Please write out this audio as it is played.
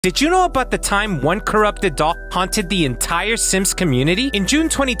Did you know about the time one corrupted doll haunted the entire Sims community? In June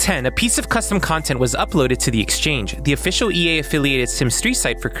 2010, a piece of custom content was uploaded to The Exchange, the official EA-affiliated Sims 3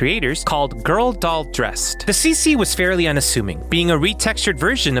 site for creators, called Girl Doll Dressed. The CC was fairly unassuming, being a retextured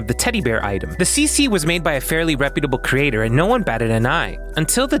version of the teddy bear item. The CC was made by a fairly reputable creator and no one batted an eye,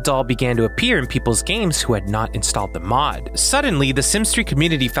 until the doll began to appear in people's games who had not installed the mod. Suddenly, the Sims 3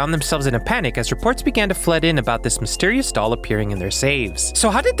 community found themselves in a panic as reports began to flood in about this mysterious doll appearing in their saves. So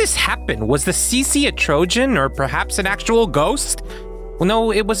how did this happen? Was the CC a Trojan or perhaps an actual ghost? Well,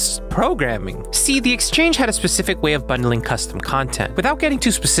 no, it was programming. See, The Exchange had a specific way of bundling custom content. Without getting too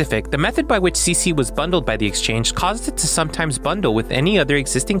specific, the method by which CC was bundled by The Exchange caused it to sometimes bundle with any other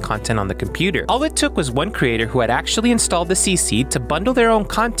existing content on the computer. All it took was one creator who had actually installed the CC to bundle their own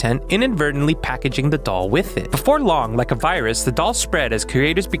content, inadvertently packaging the doll with it. Before long, like a virus, the doll spread as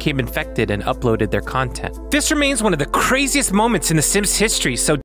creators became infected and uploaded their content. This remains one of the craziest moments in The Sims history, so